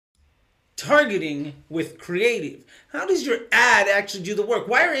targeting with creative. How does your ad actually do the work?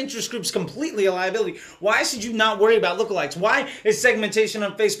 Why are interest groups completely a liability? Why should you not worry about lookalikes? Why is segmentation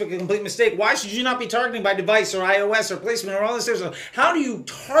on Facebook a complete mistake? Why should you not be targeting by device or iOS or placement or all this other stuff? How do you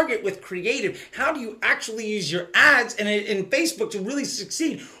target with creative? How do you actually use your ads in Facebook to really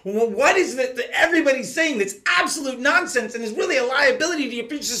succeed? What is it that everybody's saying that's absolute nonsense and is really a liability to your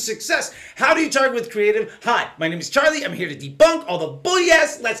future success? How do you target with creative? Hi, my name is Charlie. I'm here to debunk all the bull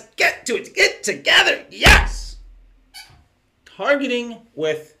yes. Let's get to it. Get together. Yes. Targeting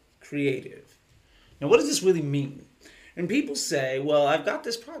with creative. Now, what does this really mean? And people say, well, I've got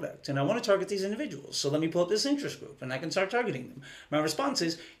this product and I want to target these individuals. So let me pull up this interest group and I can start targeting them. My response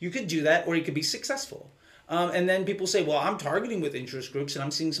is, you could do that or you could be successful. And then people say, well, I'm targeting with interest groups and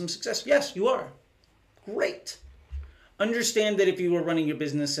I'm seeing some success. Yes, you are. Great. Understand that if you were running your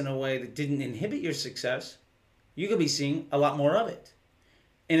business in a way that didn't inhibit your success, you could be seeing a lot more of it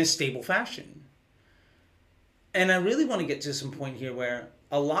in a stable fashion. And I really want to get to some point here where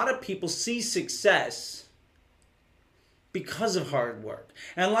a lot of people see success because of hard work.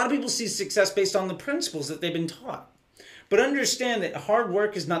 And a lot of people see success based on the principles that they've been taught. But understand that hard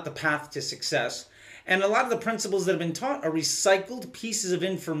work is not the path to success. And a lot of the principles that have been taught are recycled pieces of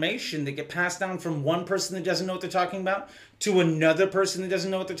information that get passed down from one person that doesn't know what they're talking about to another person that doesn't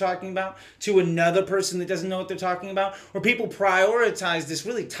know what they're talking about to another person that doesn't know what they're talking about. Where people prioritize this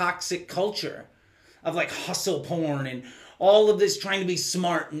really toxic culture of like hustle porn and all of this trying to be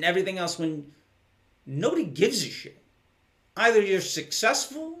smart and everything else when nobody gives a shit. Either you're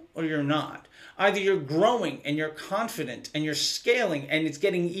successful or you're not. Either you're growing and you're confident and you're scaling and it's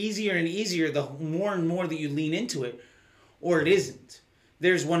getting easier and easier the more and more that you lean into it, or it isn't.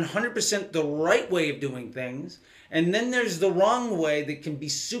 There's 100% the right way of doing things, and then there's the wrong way that can be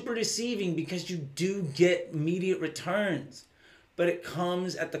super deceiving because you do get immediate returns. But it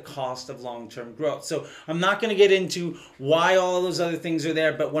comes at the cost of long-term growth. So I'm not going to get into why all of those other things are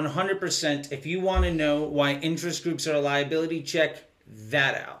there, but 100%, if you want to know why interest groups are a liability, check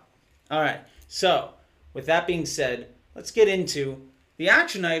that out. All right, so with that being said, let's get into the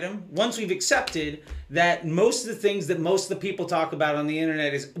action item. Once we've accepted that most of the things that most of the people talk about on the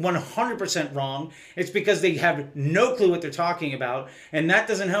internet is 100% wrong, it's because they have no clue what they're talking about, and that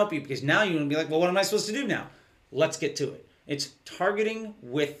doesn't help you because now you're going to be like, well, what am I supposed to do now? Let's get to it. It's targeting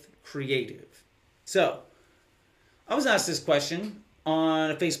with creative. So, I was asked this question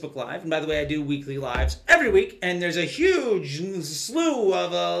on a Facebook Live. And by the way, I do weekly lives every week. And there's a huge slew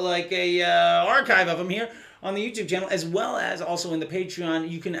of archive of them here on the YouTube channel, as well as also in the Patreon.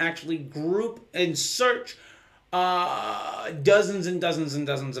 You can actually group and search dozens and dozens and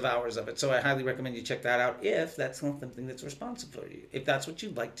dozens of hours of it. So I highly recommend you check that out if that's not something that's responsive for you, if that's what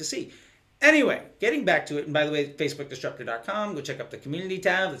you'd like to see. Anyway, getting back to it, and by the way, facebookdisruptor.com, go check out the community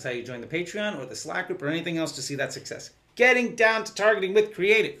tab. That's how you join the Patreon or the Slack group or anything else to see that success. Getting down to targeting with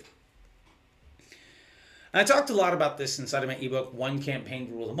creative. And I talked a lot about this inside of my ebook, One Campaign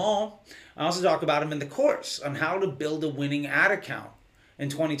to Rule Them All. I also talk about them in the course on how to build a winning ad account in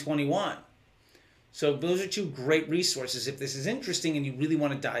 2021. So those are two great resources if this is interesting and you really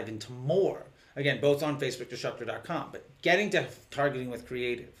want to dive into more. Again, both on facebookdisruptor.com, but getting to targeting with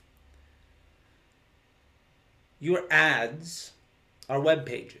creative. Your ads are web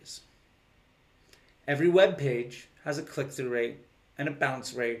pages. Every web page has a click-through rate and a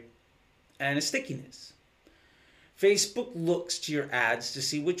bounce rate and a stickiness. Facebook looks to your ads to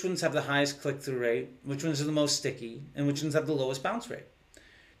see which ones have the highest click-through rate, which ones are the most sticky, and which ones have the lowest bounce rate.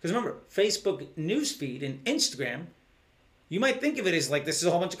 Because remember, Facebook newsfeed and Instagram, you might think of it as like this is a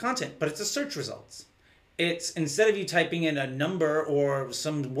whole bunch of content, but it's a search results. It's instead of you typing in a number or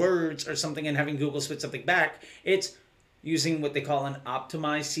some words or something and having Google spit something back, it's using what they call an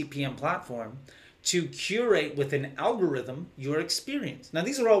optimized CPM platform to curate with an algorithm your experience. Now,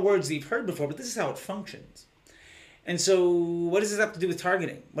 these are all words that you've heard before, but this is how it functions. And so what does this have to do with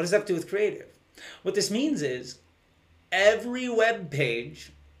targeting? What does that have to do with creative? What this means is every web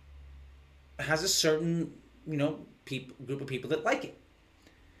page has a certain, group of people that like it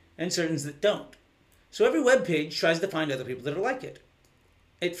and certain that don't. So every web page tries to find other people that are like it.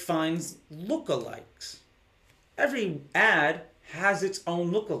 It finds lookalikes. Every ad has its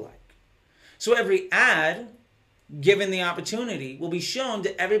own lookalike. So every ad, given the opportunity, will be shown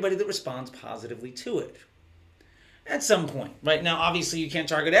to everybody that responds positively to it. At some point. Right now, obviously, you can't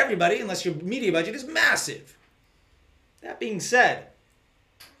target everybody unless your media budget is massive. That being said,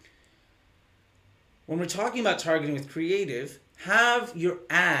 when we're talking about targeting with creative, have your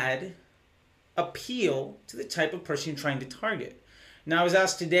ad appeal to the type of person you're trying to target. Now, I was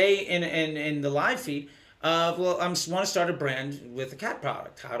asked today in the live feed, Well, I want to start a brand with a cat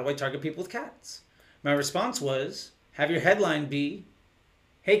product. How do I target people with cats? My response was, have your headline be,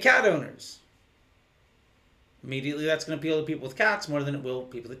 hey cat owners. Immediately that's going to appeal to people with cats more than it will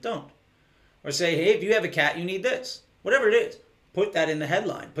people that don't. Or say, hey, if you have a cat, you need this. Whatever it is. Put that in the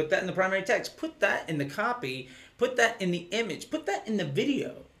headline. Put that in the primary text. Put that in the copy. Put that in the image. Put that in the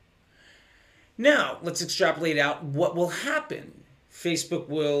video. Now, let's extrapolate out what will happen. Facebook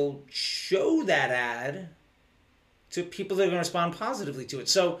will show that ad to people that are going to respond positively to it.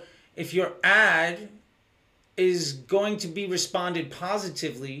 So if your ad is going to be responded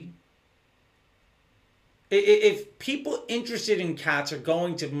positively, if people interested in cats are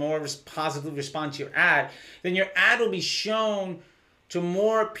going to more positively respond to your ad, then your ad will be shown to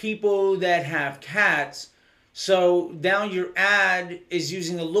more people that have cats. So now your ad is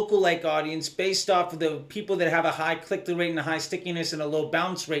using a lookalike audience based off of the people that have a high click-through rate and a high stickiness and a low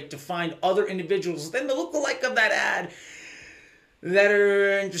bounce rate to find other individuals than the lookalike of that ad that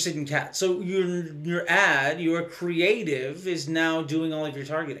are interested in cats. So your ad, your creative, is now doing all of your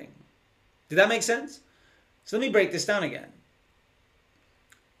targeting. Did that make sense? So let me break this down again.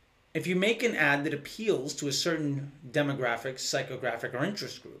 If you make an ad that appeals to a certain demographic, psychographic, or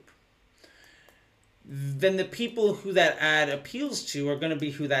interest group, then the people who that ad appeals to are going to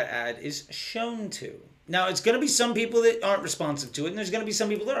be who that ad is shown to. Now, it's going to be some people that aren't responsive to it, and there's going to be some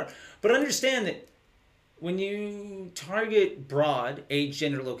people that are. But understand that when you target broad, age,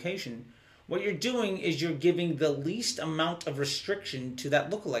 gender, location, what you're doing is you're giving the least amount of restriction to that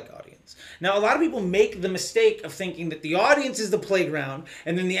lookalike audience. Now, a lot of people make the mistake of thinking that the audience is the playground,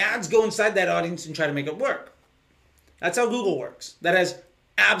 and then the ads go inside that audience and try to make it work. That's how Google works. That has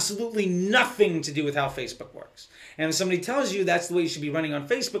absolutely nothing to do with how Facebook works. And if somebody tells you that's the way you should be running on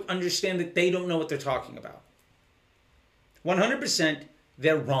Facebook, understand that they don't know what they're talking about. 100%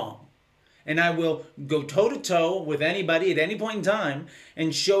 they're wrong. And I will go toe-to-toe with anybody at any point in time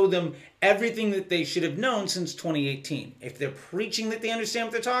and show them everything that they should have known since 2018. If they're preaching that they understand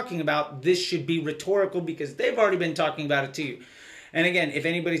what they're talking about, this should be rhetorical because they've already been talking about it to you. And again, if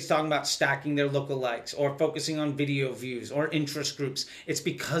anybody's talking about stacking their lookalikes or focusing on video views or interest groups, it's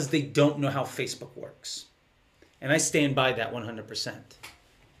because they don't know how Facebook works. And I stand by that 100%.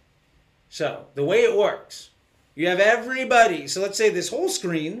 So, the way it works, you have everybody. So let's say this whole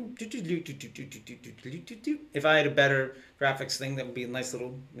screen, if I had a better graphics thing, that would be a nice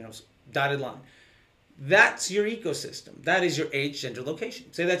little, dotted line. That's your ecosystem. That is your age, gender,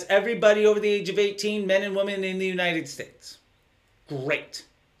 location. Say that's everybody over the age of 18, men and women in the United States. Great.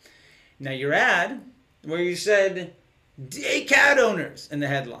 Now your ad, where you said, hey cat owners in the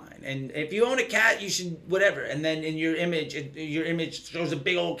headline, and if you own a cat, you should whatever, and then in your image shows a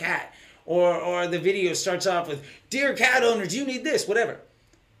big old cat, or the video starts off with, dear cat owners, you need this, whatever.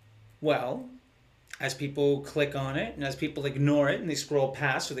 Well, as people click on it, and as people ignore it, and they scroll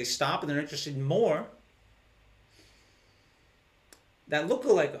past, or they stop, and they're interested in more, that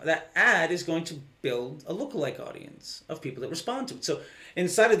lookalike, that ad is going to build a lookalike audience of people that respond to it. So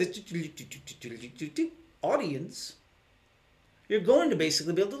inside of the audience, you're going to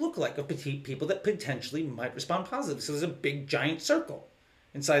basically build a lookalike of people that potentially might respond positively. So there's a big giant circle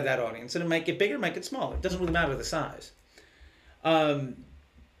inside that audience, and it might get bigger, it might get smaller. It doesn't really matter the size. Now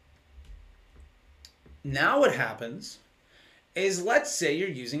what happens is, let's say you're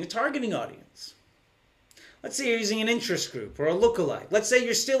using a targeting audience. Let's say you're using an interest group or a lookalike. Let's say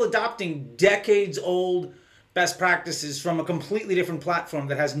you're still adopting decades-old best practices from a completely different platform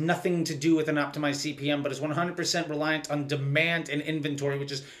that has nothing to do with an optimized CPM, but is 100% reliant on demand and inventory,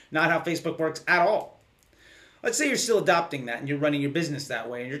 which is not how Facebook works at all. Let's say you're still adopting that and you're running your business that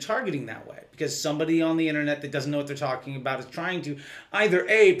way and you're targeting that way because somebody on the internet that doesn't know what they're talking about is trying to either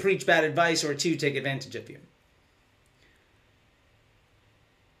A, preach bad advice, or 2, take advantage of you.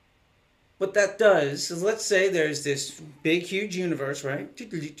 What that does is, let's say there's this big, huge universe, right?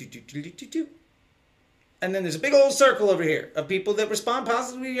 And then there's a big old circle over here of people that respond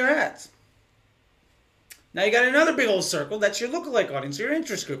positively to your ads. Now you got another big old circle, that's your lookalike audience, or your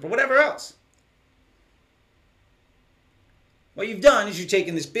interest group, or whatever else. What you've done is you've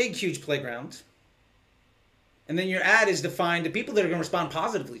taken this big, huge playground, and then your ad is defined to people that are going to respond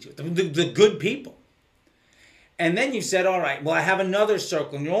positively to it, the good people. And then you said, all right, well, I have another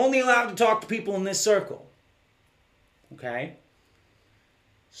circle, and you're only allowed to talk to people in this circle. Okay?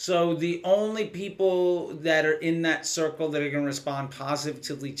 So the only people that are in that circle that are going to respond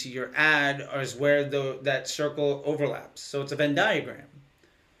positively to your ad is where that circle overlaps. So it's a Venn diagram.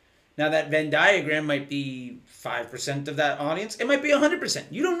 Now that Venn diagram might be 5% of that audience. It might be 100%.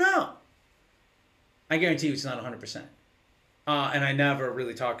 You don't know. I guarantee you it's not 100%. And I never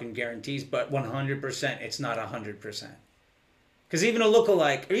really talk in guarantees, but 100%, it's not 100%. Because even a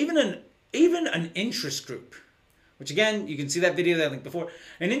lookalike, or even an interest group, which again, you can see that video that I linked before,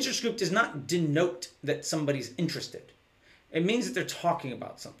 an interest group does not denote that somebody's interested. It means that they're talking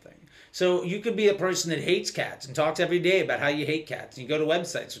about something. So you could be a person that hates cats and talks every day about how you hate cats. And you go to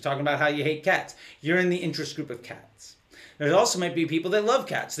websites, they're talking about how you hate cats. You're in the interest group of cats. There also might be people that love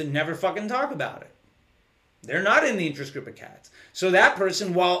cats that never fucking talk about it. They're not in the interest group of cats. So that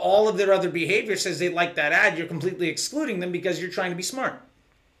person, while all of their other behavior says they like that ad, you're completely excluding them because you're trying to be smart.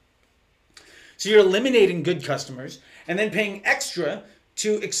 So you're eliminating good customers and then paying extra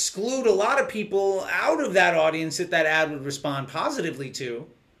to exclude a lot of people out of that audience that that ad would respond positively to,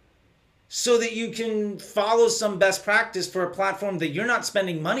 so that you can follow some best practice for a platform that you're not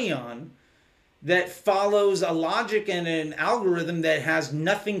spending money on, that follows a logic and an algorithm that has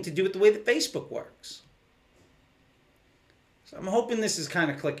nothing to do with the way that Facebook works. So I'm hoping this is kind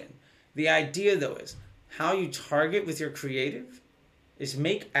of clicking. The idea, though, is how you target with your creative is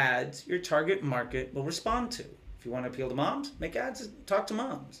make ads your target market will respond to. If you want to appeal to moms, make ads that talk to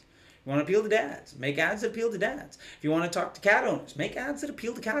moms. If you want to appeal to dads, make ads that appeal to dads. If you want to talk to cat owners, make ads that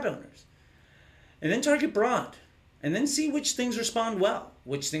appeal to cat owners. And then target broad. And then see which things respond well,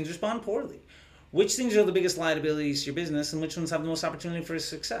 which things respond poorly, which things are the biggest liabilities to your business, and which ones have the most opportunity for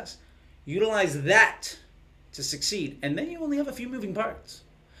success. Utilize that to succeed. And then you only have a few moving parts.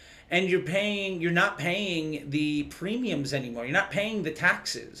 And you're not paying the premiums anymore. You're not paying the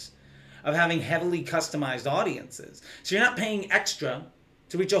taxes of having heavily customized audiences. So you're not paying extra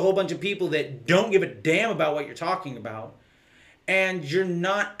to reach a whole bunch of people that don't give a damn about what you're talking about. And you're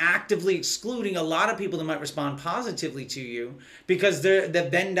not actively excluding a lot of people that might respond positively to you, because the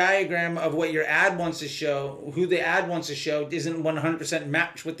Venn diagram of what your ad wants to show, who the ad wants to show, isn't 100%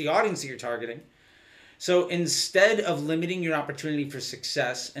 matched with the audience that you're targeting. So instead of limiting your opportunity for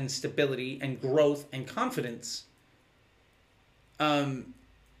success and stability and growth and confidence,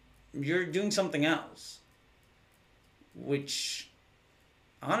 you're doing something else, which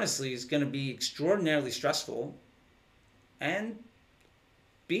honestly is going to be extraordinarily stressful and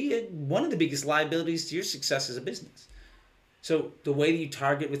be one of the biggest liabilities to your success as a business. So the way that you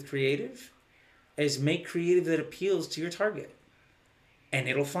target with creative is make creative that appeals to your target, and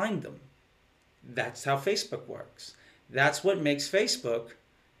it'll find them. That's how Facebook works. That's what makes Facebook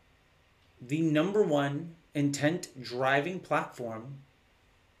the #1 intent-driving platform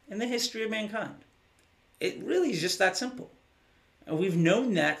in the history of mankind. It really is just that simple. And we've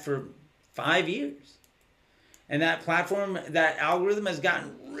known that for 5 years. And that platform, that algorithm has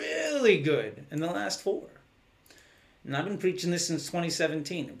gotten really good in the last 4. And I've been preaching this since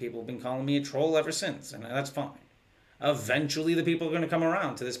 2017, and people have been calling me a troll ever since, and that's fine. Eventually, the people are going to come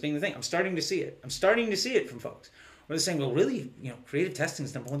around to this being the thing. I'm starting to see it. I'm starting to see it from folks where they're saying, well, really, creative testing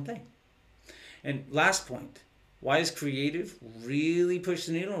is the #1 thing. And last point, why is creative really push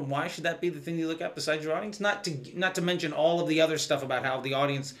the needle, and why should that be the thing you look at besides your audience? Not to mention all of the other stuff about how the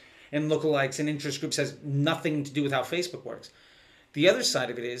audience and lookalikes and interest groups has nothing to do with how Facebook works. The other side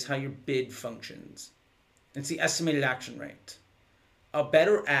of it is how your bid functions. It's the estimated action rate. A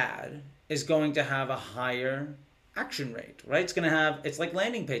better ad is going to have a higher action rate, right? It's like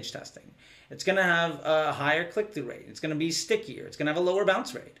landing page testing. It's going to have a higher click-through rate. It's going to be stickier. It's going to have a lower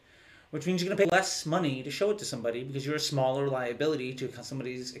bounce rate, which means you're going to pay less money to show it to somebody because you're a smaller liability to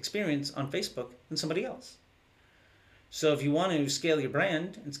somebody's experience on Facebook than somebody else. So if you want to scale your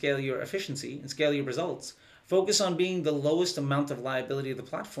brand and scale your efficiency and scale your results, focus on being the lowest amount of liability of the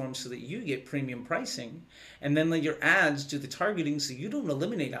platform so that you get premium pricing, and then let your ads do the targeting so you don't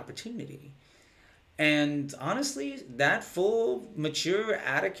eliminate opportunity. And honestly, that full mature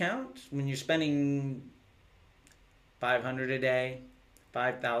ad account, when you're spending $500 a day,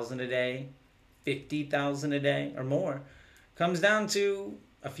 $5,000 a day, $50,000 a day or more, comes down to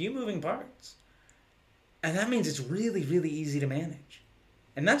a few moving parts. And that means it's really, really easy to manage.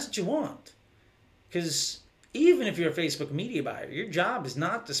 And that's what you want. Because even if you're a Facebook media buyer, your job is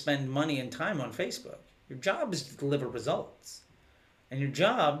not to spend money and time on Facebook. Your job is to deliver results. And your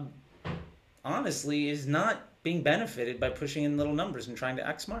job, honestly, is not being benefited by pushing in little numbers and trying to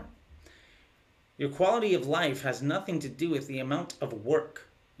act smart. Your quality of life has nothing to do with the amount of work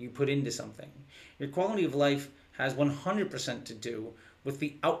you put into something. Your quality of life has 100% to do with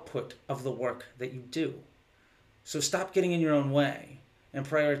the output of the work that you do. So stop getting in your own way and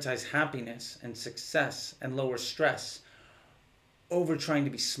prioritize happiness and success and lower stress over trying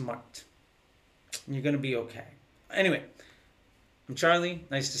to be smart. And you're going to be okay. Anyway, I'm Charlie.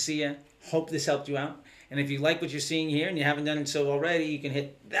 Nice to see you. Hope this helped you out. And if you like what you're seeing here and you haven't done it so already, you can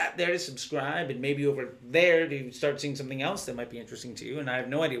hit that there to subscribe, and maybe over there to start seeing something else that might be interesting to you. And I have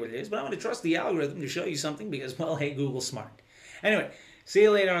no idea what it is, but I'm going to trust the algorithm to show you something because, well, hey, Google's smart. Anyway, see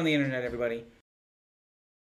you later on the internet, everybody.